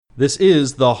This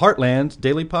is the Heartland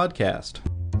Daily Podcast.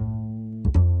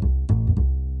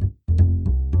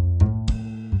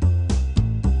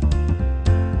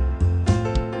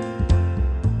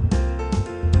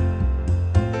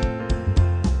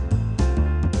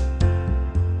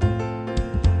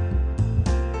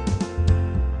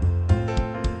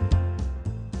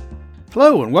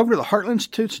 Hello, and welcome to the Heartland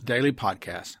Institute's Daily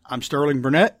Podcast. I'm Sterling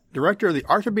Burnett, Director of the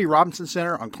Arthur B. Robinson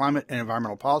Center on Climate and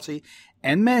Environmental Policy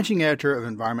and Managing Editor of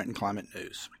Environment and Climate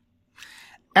News.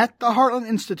 At the Heartland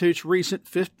Institute's recent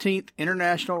 15th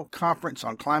International Conference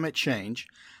on Climate Change,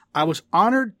 I was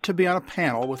honored to be on a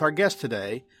panel with our guest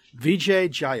today, Vijay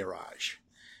Jayaraj.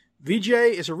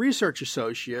 Vijay is a research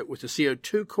associate with the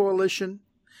CO2 Coalition,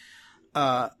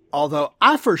 although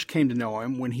I first came to know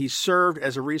him when he served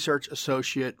as a research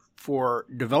associate for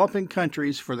developing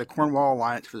countries for the Cornwall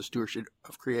Alliance for the Stewardship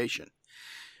of Creation.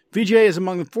 Vijay is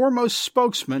among the foremost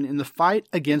spokesmen in the fight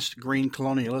against green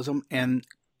colonialism and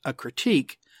a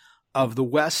critique of the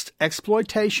West's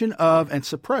exploitation of and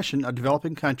suppression of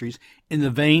developing countries in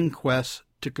the vain quest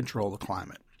to control the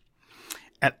climate.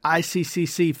 At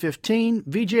ICCC 15,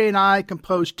 Vijay and I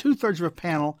composed two-thirds of a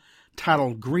panel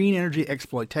titled Green Energy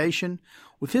Exploitation,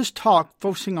 with his talk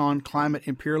focusing on climate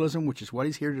imperialism, which is what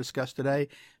he's here to discuss today.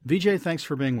 Vijay, thanks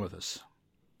for being with us.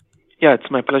 Yeah, it's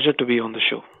my pleasure to be on the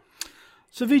show.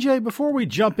 So Vijay, before we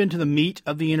jump into the meat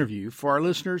of the interview, for our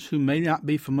listeners who may not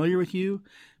be familiar with you,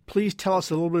 please tell us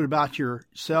a little bit about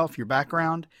yourself, your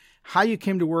background, how you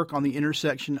came to work on the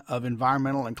intersection of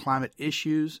environmental and climate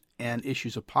issues and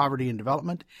issues of poverty and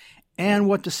development, and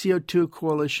what the CO2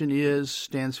 Coalition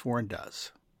stands for, and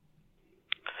does.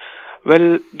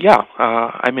 Well, yeah,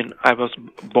 I was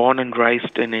born and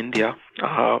raised in India,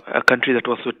 a country that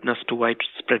was witness to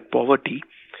widespread poverty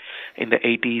in the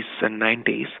 80s and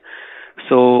 90s.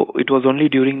 So it was only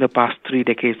during the past 3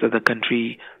 decades that the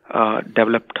country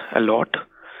developed a lot.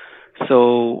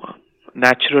 So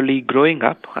naturally, growing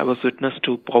up, I was witness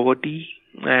to poverty,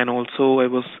 and also I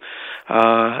was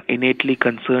innately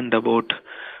concerned about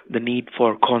the need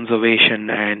for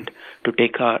conservation and to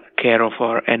take care of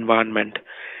our environment.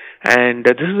 And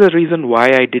this is the reason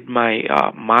why I did my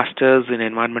master's in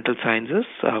environmental sciences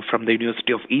from the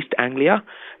University of East Anglia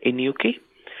in UK.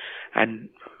 And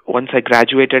once I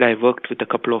graduated, I worked with a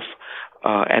couple of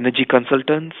energy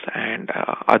consultants and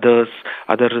other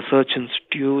research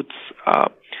institutes.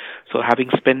 So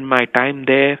having spent my time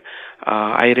there,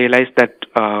 I realized that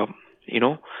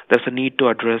there's a need to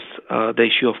address the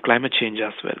issue of climate change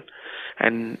as well.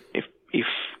 And if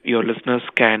your listeners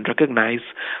can recognize,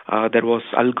 there was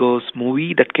Al Gore's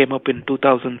movie that came up in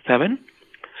 2007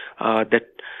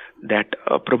 that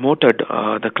promoted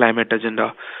the climate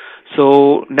agenda.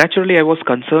 So naturally, I was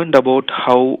concerned about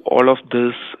how all of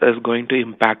this is going to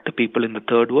impact the people in the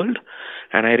third world,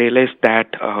 and I realized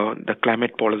that the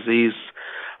climate policies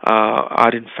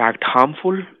are in fact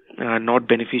harmful, not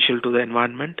beneficial to the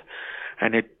environment,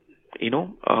 and it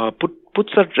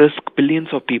puts at risk billions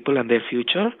of people and their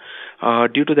future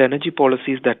due to the energy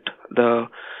policies that the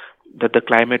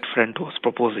climate front was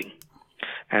proposing,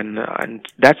 and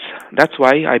that's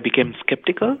why I became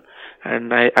skeptical,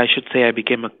 and I should say I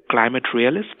became a climate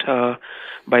realist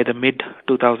by the mid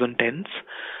 2010s,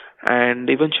 and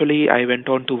eventually I went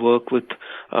on to work with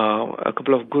a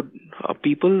couple of good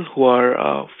people who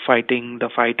are fighting the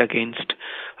fight against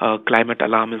climate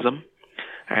alarmism.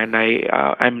 And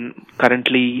I'm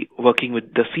currently working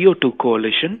with the CO2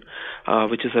 Coalition,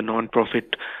 which is a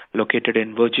non-profit located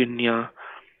in Virginia.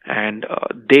 And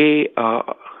they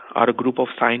are a group of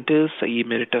scientists,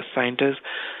 emeritus scientists,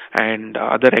 and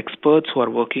other experts who are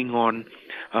working on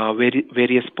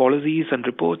various policies and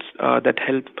reports that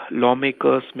help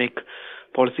lawmakers make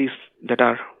policies that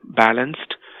are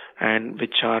balanced and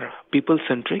which are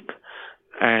people-centric.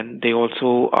 And they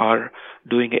also are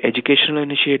doing an educational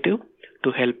initiative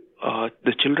to help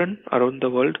the children around the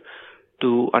world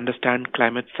to understand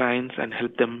climate science and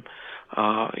help them,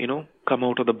 come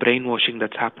out of the brainwashing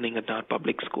that's happening in our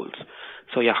public schools.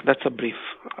 So, yeah, that's a brief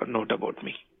note about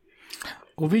me.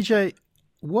 Well, Vijay,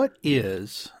 what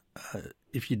is,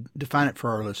 if you define it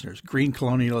for our listeners, green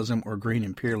colonialism or green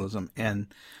imperialism, and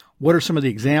what are some of the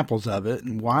examples of it,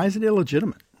 and why is it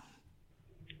illegitimate?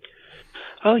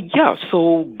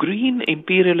 So green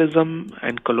imperialism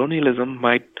and colonialism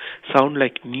might sound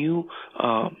like new,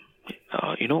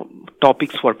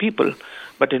 topics for people,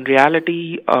 but in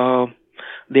reality,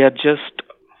 they are just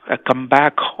a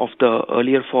comeback of the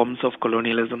earlier forms of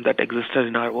colonialism that existed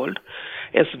in our world.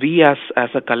 Yes, we as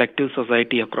a collective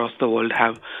society across the world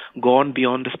have gone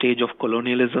beyond the stage of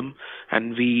colonialism,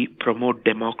 and we promote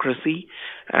democracy,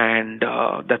 and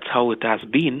that's how it has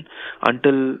been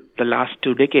until the last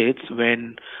 2 decades,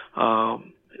 when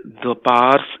the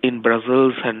powers in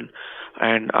Brussels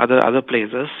and other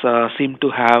places seem to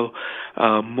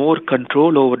have more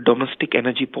control over domestic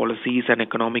energy policies and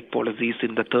economic policies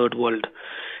in the third world,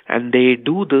 and they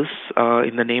do this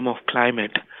in the name of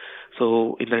climate.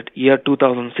 So in the year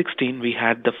 2016, we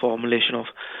had the formulation of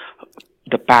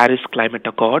the Paris Climate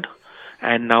Accord,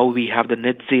 and now we have the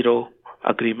Net Zero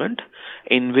Agreement,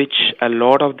 in which a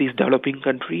lot of these developing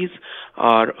countries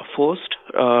are forced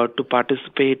to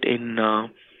participate in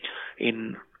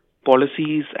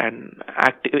policies and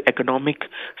economic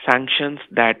sanctions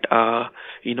that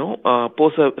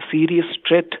pose a serious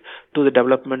threat to the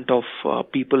development of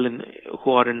people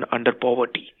who are under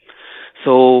poverty.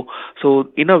 So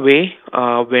in a way,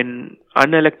 when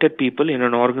unelected people in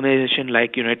an organization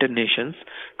like United Nations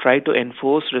try to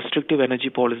enforce restrictive energy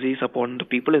policies upon the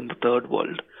people in the third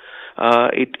world,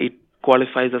 it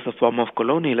qualifies as a form of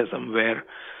colonialism, where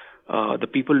the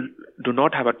people do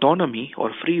not have autonomy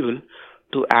or free will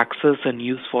to access and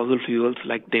use fossil fuels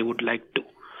like they would like to.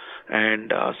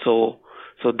 And so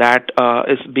that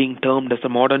is being termed as a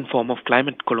modern form of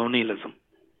climate colonialism.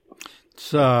 It's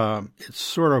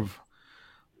sort of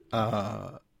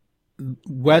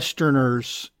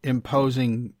Westerners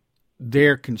imposing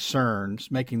their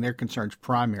concerns, making their concerns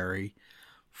primary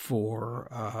for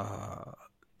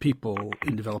people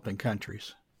in developing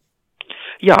countries.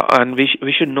 Yeah, and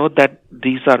we should note that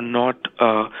these are not.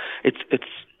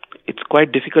 It's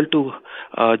quite difficult to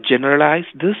generalize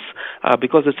this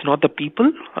because it's not the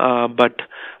people, but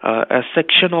a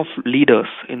section of leaders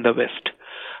in the West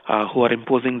who are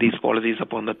imposing these policies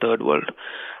upon the third world.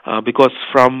 Because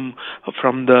from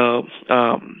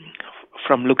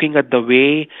looking at the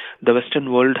way the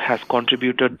Western world has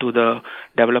contributed to the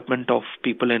development of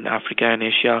people in Africa and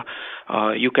Asia,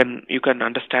 you can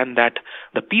understand that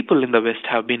the people in the West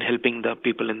have been helping the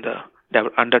people in the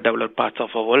underdeveloped parts of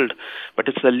our world, but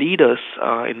it's the leaders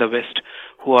in the West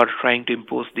who are trying to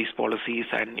impose these policies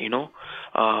and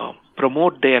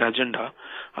promote their agenda,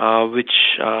 which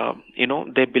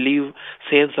they believe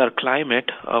saves our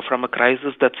climate from a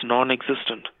crisis that's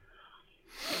non-existent.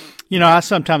 I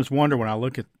sometimes wonder when I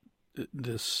look at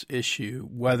this issue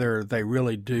whether they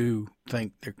really do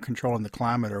think they're controlling the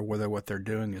climate, or whether what they're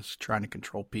doing is trying to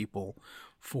control people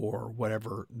for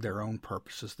whatever their own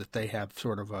purposes, that they have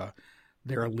sort of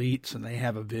they're elites and they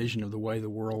have a vision of the way the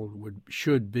world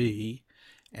should be,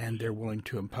 and they're willing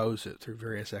to impose it through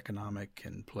various economic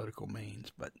and political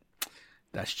means. But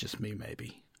that's just me,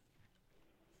 maybe.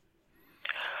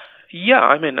 Yeah,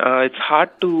 I mean, it's hard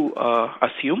to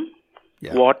assume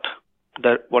what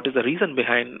is the reason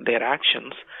behind their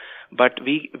actions, but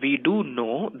we do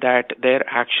know that their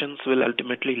actions will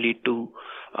ultimately lead to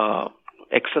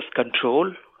excess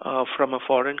control from a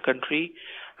foreign country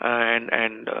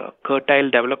and curtail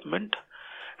development.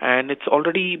 And it's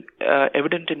already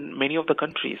evident in many of the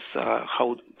countries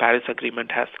how Paris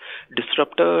Agreement has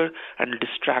disrupted and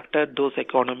distracted those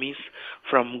economies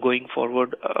from going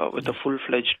forward with a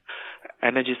full-fledged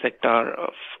energy sector,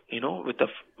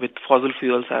 with fossil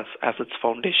fuels as its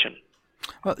foundation.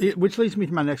 Well, which leads me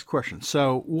to my next question.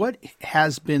 So what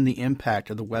has been the impact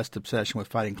of the West's obsession with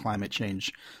fighting climate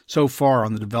change so far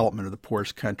on the development of the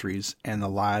poorest countries and the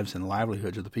lives and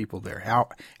livelihoods of the people there? How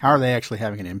are they actually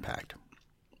having an impact?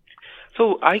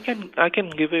 So I can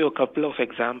give you a couple of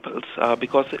examples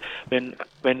because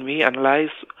when we analyze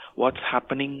what's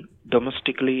happening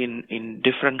domestically in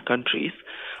different countries,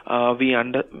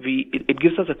 it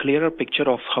gives us a clearer picture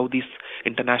of how these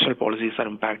international policies are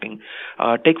impacting.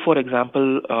 Take for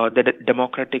example the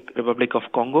Democratic Republic of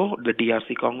Congo, the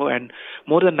DRC Congo, and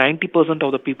more than 90%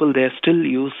 of the people there still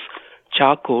use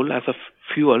charcoal as a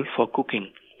fuel for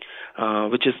cooking,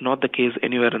 which is not the case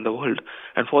anywhere in the world.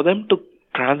 And for them to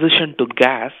transition to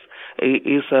gas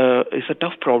is a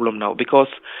tough problem now, because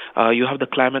you have the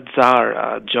climate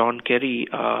czar John Kerry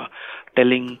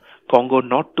telling Congo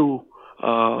not to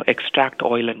extract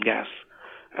oil and gas,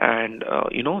 and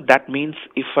that means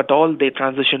if at all they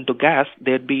transition to gas,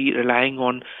 they'd be relying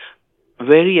on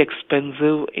very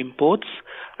expensive imports,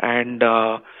 and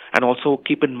also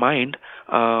keep in mind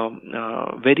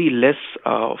very less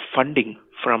funding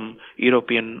from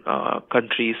European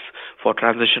countries for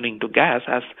transitioning to gas,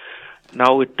 as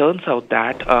now it turns out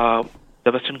that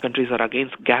the Western countries are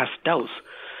against gas stoves.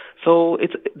 So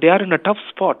they are in a tough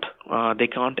spot. They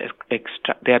can't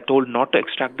extract. They are told not to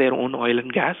extract their own oil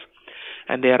and gas,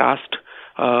 and they are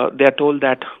told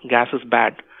that gas is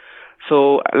bad.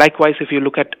 So likewise, if you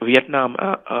look at Vietnam,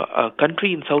 a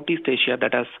country in Southeast Asia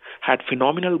that has had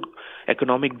phenomenal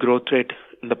economic growth rate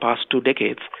in the past 2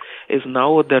 decades, is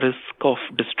now at the risk of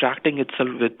distracting itself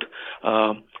with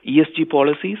ESG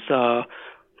policies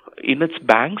in its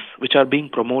banks, which are being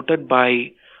promoted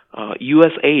by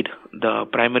USAID, the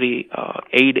primary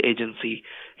aid agency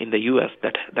in the US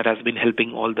that has been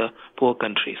helping all the poor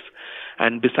countries.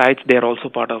 And besides, they are also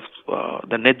part of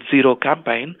the net zero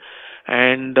campaign,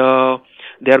 and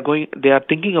they are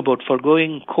thinking about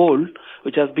forgoing coal,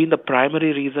 which has been the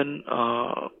primary reason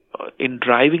in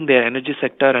driving their energy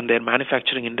sector and their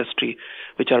manufacturing industry,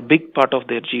 which are a big part of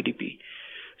their GDP.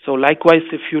 So likewise,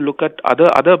 if you look at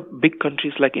other big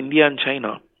countries like India and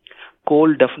China,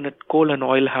 coal and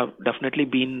oil have definitely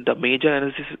been the major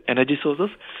energy sources,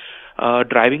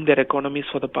 driving their economies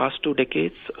for the past 2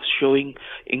 decades, showing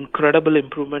incredible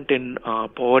improvement in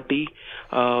poverty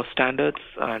standards,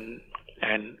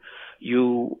 and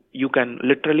you can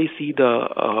literally see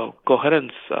the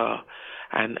coherence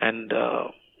and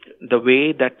the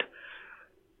way that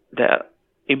the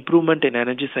improvement in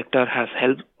energy sector has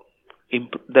helped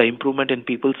the improvement in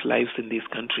people's lives in these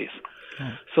countries.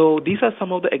 So these are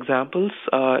some of the examples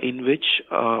in which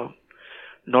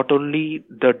not only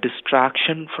the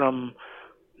distraction from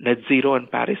net zero and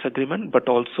Paris Agreement, but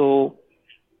also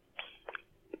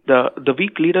the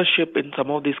weak leadership in some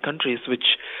of these countries,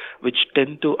 which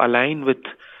tend to align with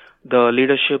the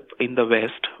leadership in the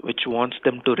West, which wants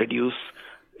them to reduce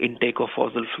intake of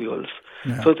fossil fuels.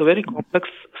 Yeah. So it's a very complex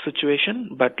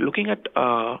situation, but looking at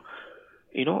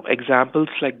examples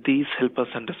like these help us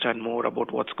understand more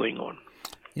about what's going on.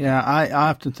 Yeah, I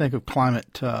often think of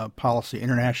climate policy,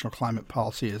 international climate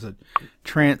policy, as a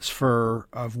transfer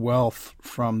of wealth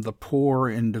from the poor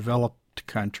in developed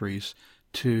countries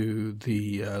to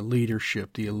the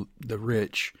leadership, the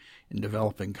rich in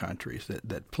developing countries.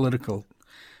 That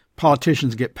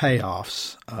politicians get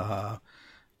payoffs,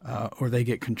 or they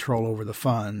get control over the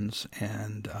funds,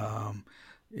 and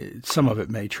some of it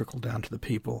may trickle down to the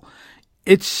people.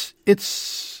 It's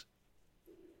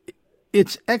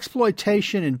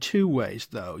exploitation in 2 ways,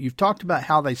 though. You've talked about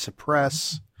how they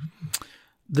suppress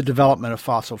the development of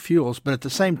fossil fuels, but at the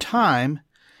same time,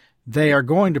 they are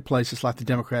going to places like the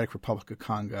Democratic Republic of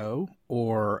Congo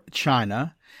or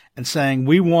China and saying,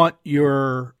 we want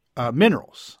your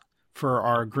minerals for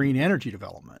our green energy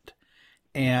development.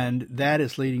 And that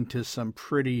is leading to some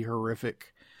pretty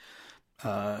horrific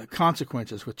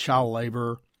consequences with child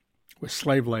labor, with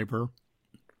slave labor.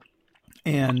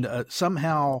 And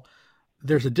somehow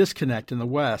there's a disconnect in the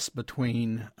West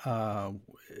between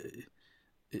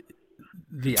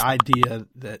the idea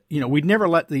that, we'd never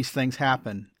let these things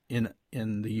happen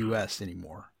in the U.S.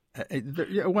 anymore.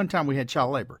 At one time we had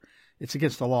child labor. It's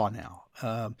against the law now.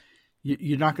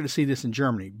 You're not going to see this in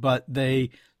Germany, but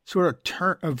they sort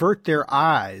of avert their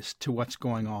eyes to what's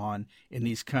going on in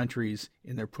these countries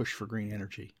in their push for green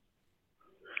energy.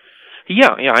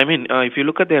 Yeah. I mean, if you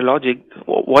look at their logic,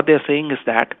 what they're saying is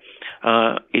that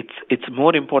it's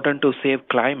more important to save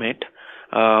climate,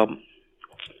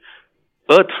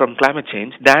 Earth from climate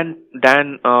change than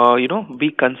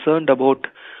be concerned about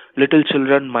little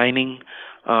children mining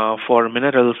for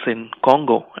minerals in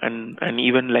Congo, and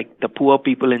even like the poor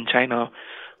people in China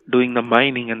doing the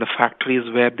mining and the factories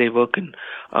where they work in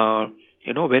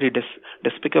very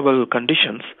despicable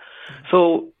conditions.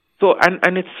 So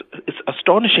it's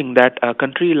astonishing that a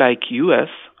country like US,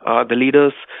 the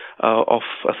leaders of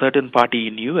a certain party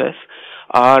in US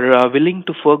are willing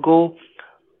to forgo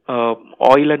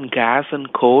oil and gas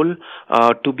and coal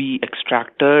to be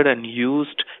extracted and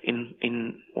used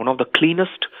in one of the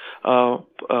cleanest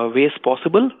ways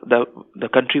possible, the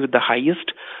country with the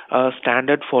highest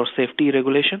standard for safety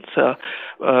regulations,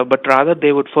 but rather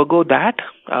they would forgo that,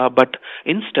 but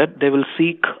instead they will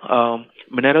seek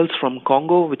minerals from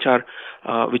Congo, which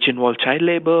involve child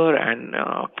labor and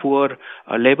poor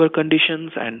labor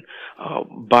conditions, and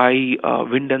buy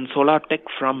wind and solar tech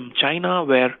from China,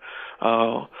 where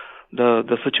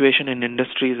the situation in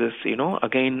industries is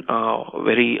again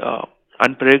very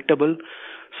unpredictable.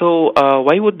 So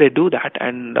why would they do that?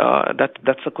 And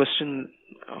that's a question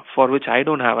for which I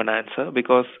don't have an answer,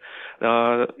 because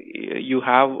you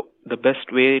have the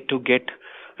best way to get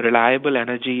reliable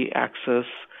energy access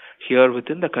here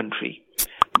within the country,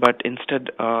 but instead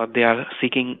they are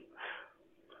seeking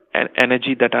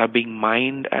energy that are being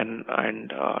mined and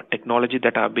technology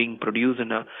that are being produced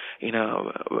in a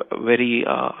very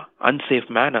unsafe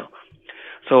manner.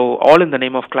 So all in the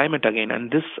name of climate again,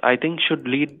 and this I think should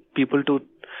lead people to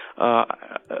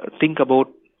think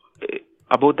about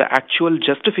about the actual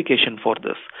justification for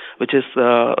this, which is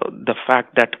the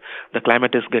fact that the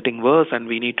climate is getting worse and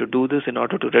we need to do this in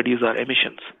order to reduce our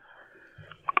emissions.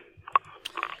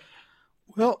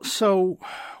 Well, so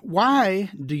why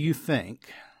do you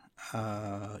think,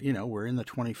 we're in the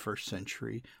 21st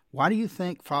century, why do you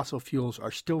think fossil fuels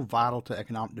are still vital to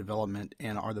economic development,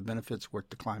 and are the benefits worth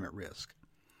the climate risk?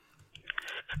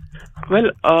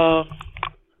 Well,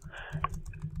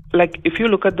 if you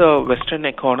look at the Western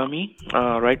economy,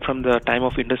 right from the time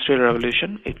of Industrial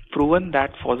Revolution, it's proven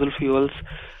that fossil fuels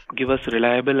give us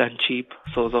reliable and cheap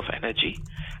source of energy,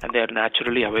 and they are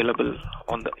naturally available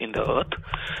in the earth.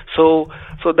 So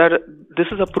that this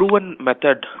is a proven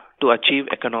method to achieve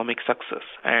economic success.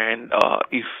 And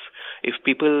if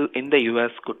people in the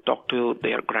U.S. could talk to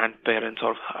their grandparents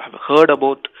or have heard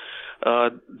about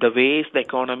the ways the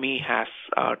economy has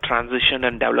transitioned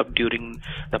and developed during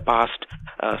the past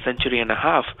century and a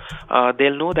half,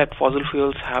 they'll know that fossil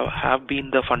fuels have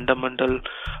been the fundamental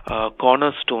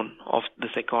cornerstone of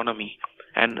this economy.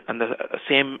 And the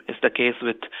same is the case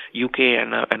with UK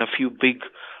and a few big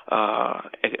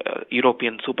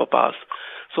European superpowers.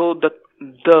 So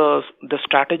the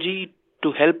strategy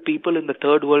to help people in the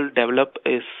third world develop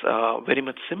is very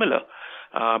much similar,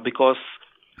 because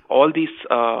all these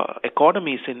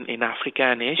economies in Africa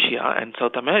and Asia and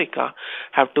South America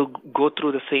have to go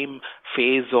through the same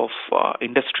phase of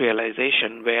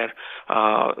industrialization, where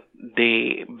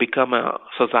they become a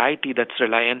society that's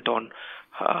reliant on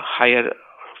higher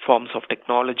forms of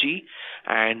technology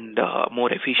and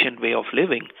more efficient way of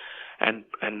living and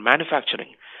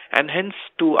manufacturing. And hence,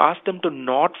 to ask them to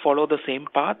not follow the same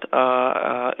path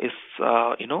is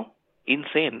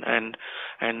insane. And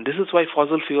this is why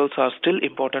fossil fuels are still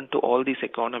important to all these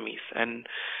economies. And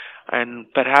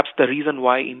perhaps the reason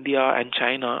why India and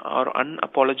China are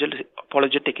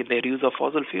unapologetic in their use of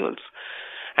fossil fuels.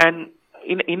 And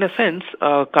in a sense,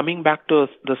 coming back to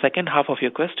the second half of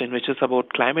your question, which is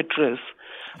about climate risk,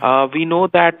 we know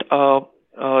that the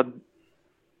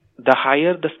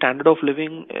higher the standard of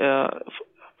living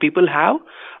people have,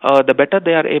 the better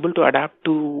they are able to adapt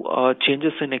to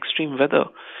changes in extreme weather.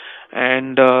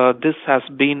 And this has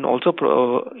been also,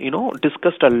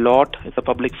 discussed a lot in the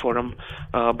public forum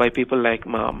by people like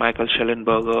Michael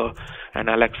Schellenberger and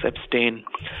Alex Epstein.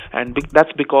 And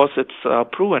that's because it's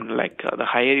proven, the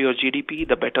higher your GDP,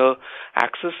 the better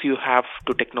access you have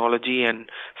to technology and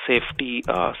safety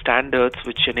standards,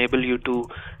 which enable you to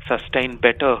sustain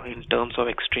better in terms of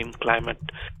extreme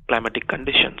climatic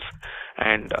conditions.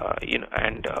 And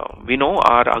we know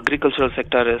our agricultural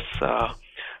sector is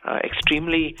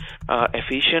extremely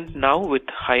efficient now with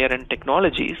higher end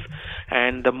technologies,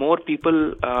 and the more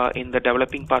people in the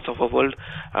developing parts of the world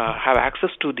have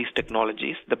access to these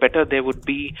technologies, the better they would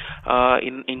be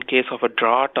in case of a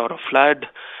drought or a flood,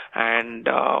 and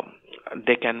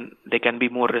they can be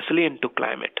more resilient to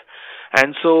climate.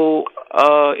 And so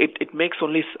it makes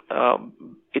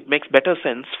better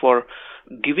sense for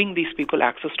giving these people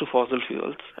access to fossil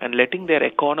fuels and letting their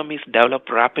economies develop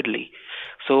rapidly,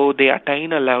 so they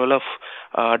attain a level of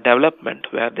development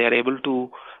where they are able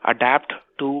to adapt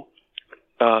to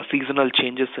seasonal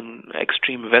changes in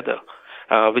extreme weather,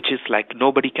 which is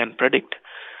nobody can predict.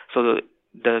 So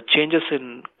the changes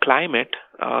in climate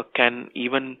can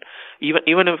even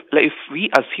if we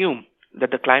assume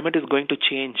that the climate is going to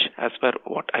change as per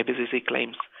what IPCC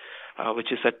claims,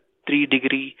 which is a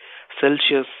 3-degree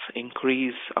Celsius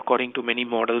increase according to many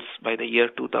models by the year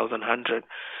 2100.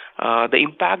 The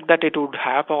impact that it would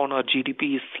have on our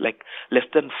GDP is less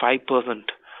than 5%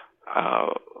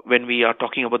 when we are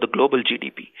talking about the global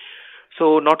GDP.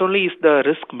 So not only is the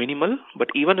risk minimal, but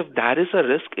even if there is a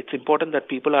risk, it's important that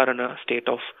people are in a state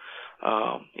of,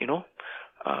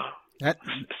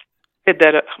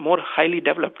 they're more highly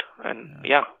developed. And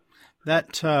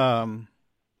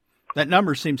that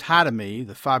number seems high to me,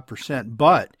 the 5%,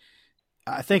 but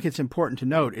I think it's important to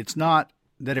note it's not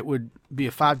that it would be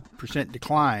a 5%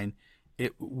 decline.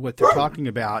 What they're talking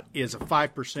about is a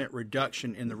 5%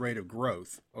 reduction in the rate of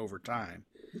growth over time.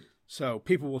 So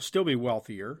people will still be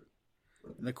wealthier.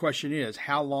 And the question is,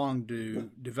 how long do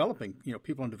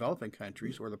people in developing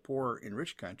countries or the poor in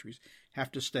rich countries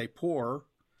have to stay poor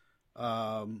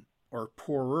or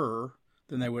poorer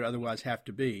than they would otherwise have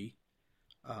to be?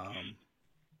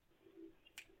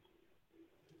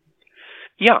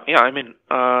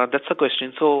 That's a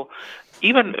question. So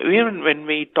even when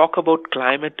we talk about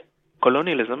climate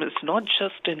colonialism, it's not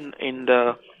just in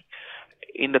the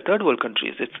third world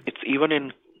countries. It's even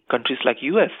in countries like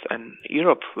US and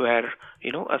Europe, where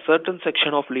a certain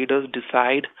section of leaders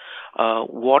decide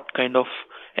what kind of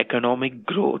economic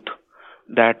growth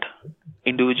that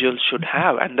individuals should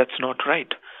have, and that's not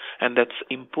right. And that's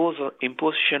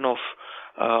imposition of,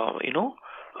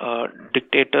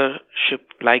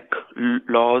 dictatorship-like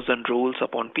laws and rules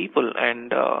upon people,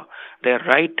 and their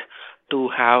right to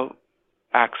have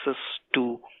access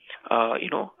to,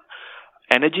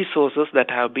 energy sources that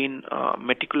have been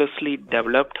meticulously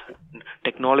developed.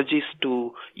 Technologies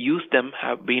to use them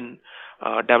have been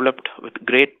developed with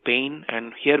great pain,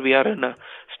 and here we are in a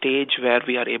stage where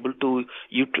we are able to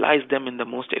utilize them in the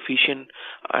most efficient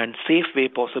and safe way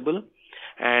possible,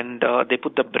 and they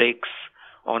put the brakes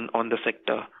on the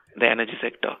sector, the energy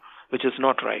sector, which is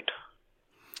not right.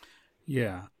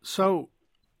 Yeah. So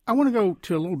I want to go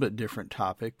to a little bit different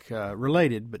topic,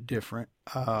 related but different.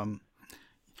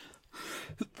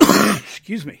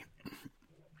 Excuse me.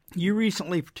 You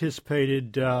recently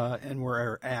participated and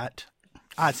were at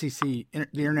ICC, the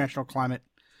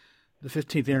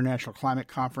 15th International Climate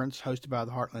Conference, hosted by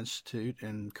the Heartland Institute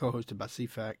and co-hosted by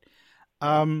CFAC.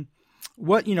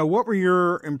 What were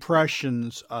your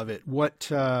impressions of it? What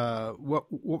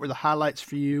were the highlights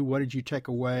for you? What did you take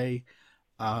away?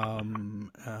 How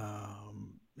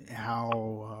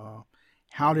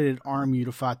did it arm you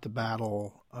to fight the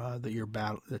battle that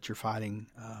you're fighting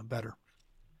better?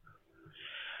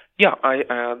 Yeah,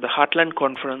 the Heartland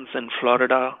Conference in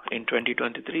Florida in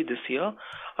 2023 this year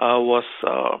was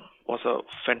a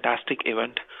fantastic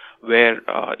event where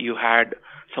you had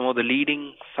some of the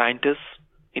leading scientists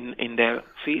in their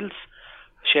fields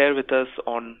share with us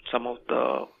on some of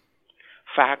the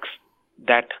facts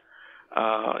that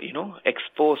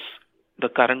expose the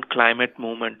current climate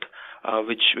movement,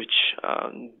 which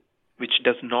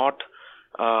does not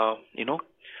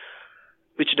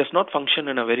function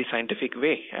in a very scientific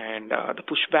way, and the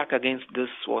pushback against this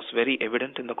was very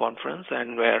evident in the conference,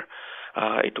 and where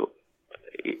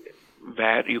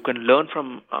you can learn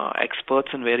from experts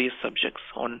in various subjects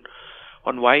on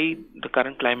why the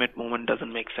current climate movement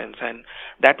doesn't make sense. And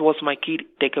that was my key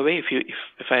takeaway,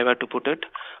 if I were to put it,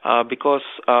 because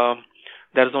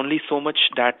there's only so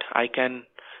much that I can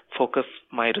focus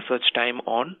my research time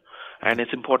on, and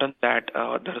it's important that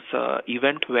there's an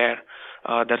event where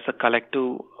there's a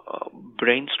collective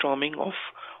brainstorming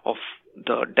of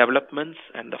the developments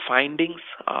and the findings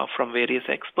from various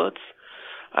experts,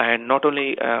 and not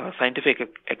only scientific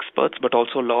experts, but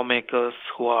also lawmakers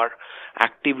who are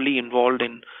actively involved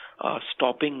in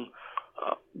stopping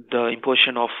the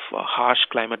imposition of harsh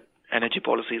climate energy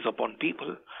policies upon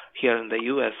people here in the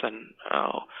U.S. and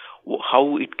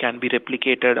how it can be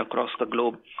replicated across the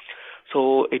globe.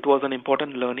 So it was an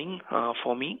important learning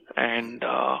for me, and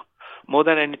more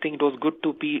than anything, it was good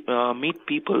to meet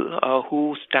people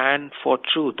who stand for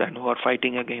truth and who are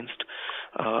fighting against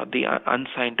the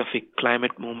unscientific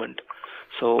climate movement.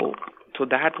 So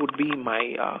that would be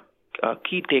my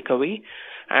key takeaway.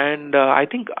 And I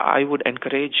think I would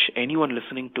encourage anyone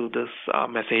listening to this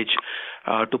message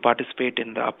to participate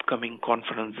in the upcoming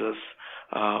conferences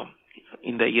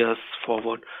in the years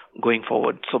going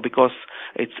forward. So because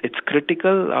it's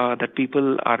critical that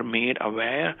people are made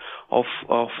aware of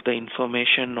the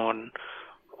information on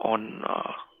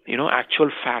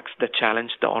actual facts that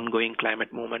challenge the ongoing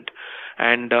climate movement,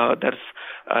 and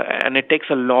and it takes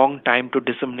a long time to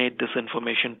disseminate this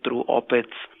information through op-eds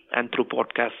and through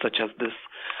podcasts such as this.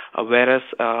 Whereas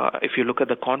if you look at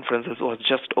the conference, it was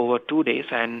just over 2 days,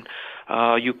 and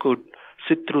you could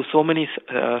sit through so many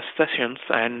sessions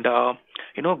and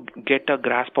get a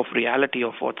grasp of reality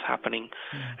of what's happening,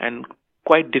 and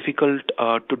quite difficult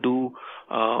to do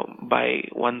by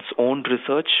one's own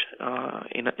research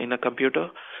in a computer.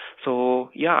 So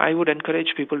yeah, I would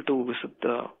encourage people to visit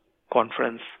the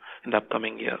conference in the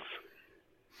upcoming years.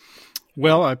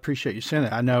 Well, I appreciate you saying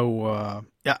that. I know,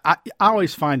 I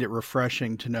always find it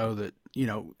refreshing to know that,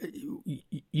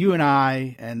 you and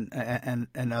I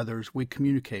and others, we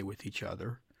communicate with each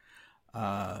other,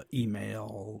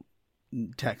 email,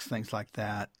 text, things like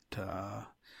that.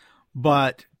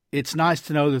 But it's nice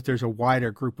to know that there's a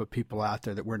wider group of people out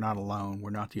there, that we're not alone. We're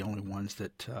not the only ones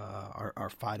that are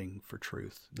fighting for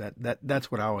truth. That's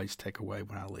what I always take away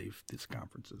when I leave these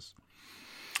conferences.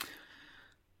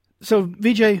 So,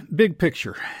 Vijay, big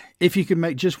picture. If you could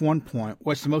make just one point,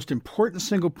 what's the most important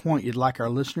single point you'd like our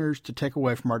listeners to take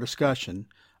away from our discussion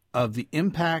of the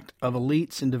impact of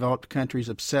elites in developed countries'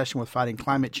 obsession with fighting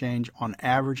climate change on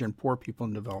average and poor people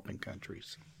in developing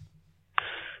countries?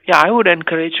 Yeah, I would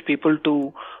encourage people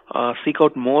to seek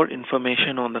out more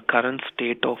information on the current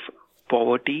state of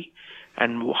poverty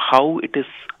and how it is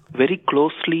very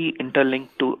closely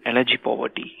interlinked to energy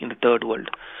poverty in the third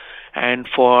world. And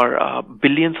for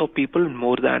billions of people,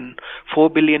 more than 4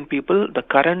 billion people, the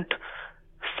current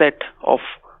set of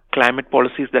climate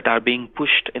policies that are being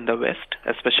pushed in the West,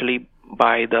 especially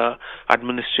by the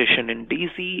administration in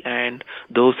DC and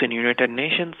those in United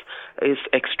Nations, is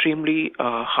extremely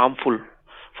harmful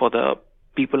for the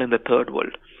people in the third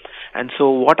world. And so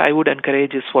what I would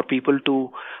encourage is for people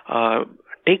to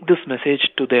take this message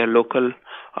to their local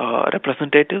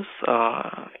representatives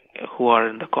who are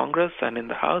in the Congress and in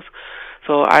the House.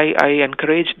 So I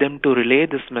encourage them to relay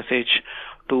this message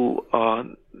to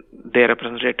their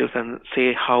representatives and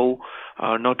say how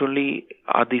not only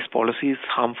are these policies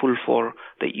harmful for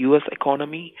the U.S.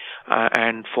 economy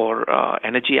and for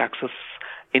energy access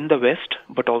in the West,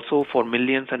 but also for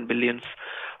millions and billions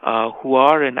who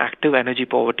are in active energy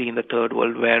poverty in the third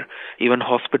world, where even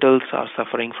hospitals are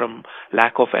suffering from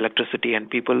lack of electricity and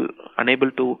people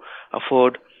unable to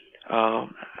afford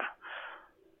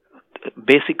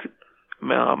basic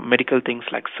medical things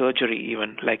like surgery,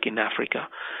 even like in Africa.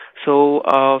 So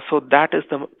that is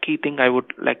the key thing I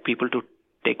would like people to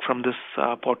take from this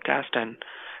podcast and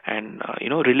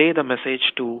relay the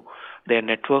message to their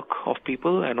network of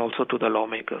people and also to the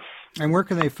lawmakers. And where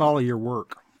can they follow your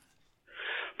work?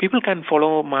 People can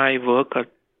follow my work at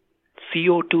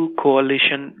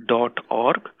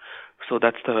CO2Coalition.org. So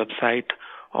that's the website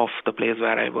of the place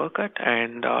where I work at,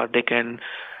 and they can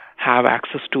have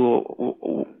access to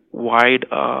a wide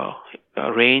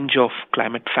range of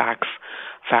climate facts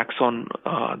on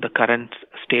the current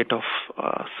state of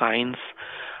science,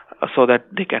 so that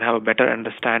they can have a better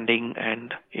understanding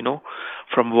and,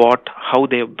 from how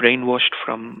they're brainwashed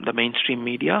from the mainstream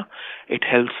media. It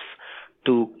helps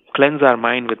to cleanse our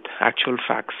mind with actual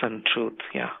facts and truth.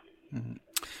 Yeah. Mm-hmm.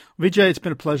 Vijay, it's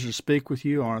been a pleasure to speak with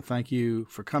you. I want to thank you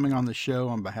for coming on the show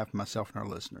on behalf of myself and our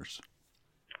listeners.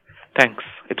 Thanks.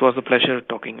 It was a pleasure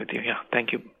talking with you. Yeah.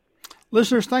 Thank you.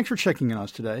 Listeners, thanks for checking in on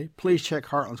us today. Please check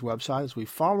Heartland's website as we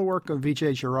follow the work of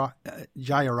Vijay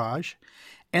Jayaraj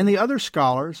and the other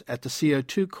scholars at the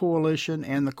CO2 Coalition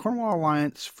and the Cornwall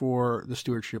Alliance for the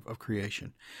Stewardship of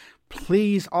Creation.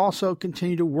 Please also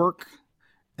continue to work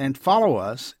and follow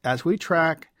us as we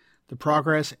track the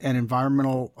progress and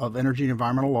of energy and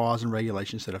environmental laws and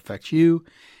regulations that affect you.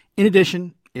 In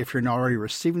addition, if you're not already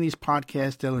receiving these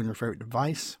podcasts daily on your favorite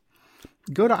device,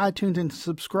 go to iTunes and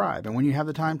subscribe. And when you have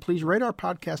the time, please rate our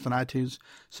podcast on iTunes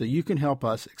so you can help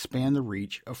us expand the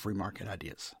reach of free market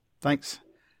ideas. Thanks.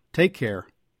 Take care.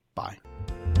 Bye.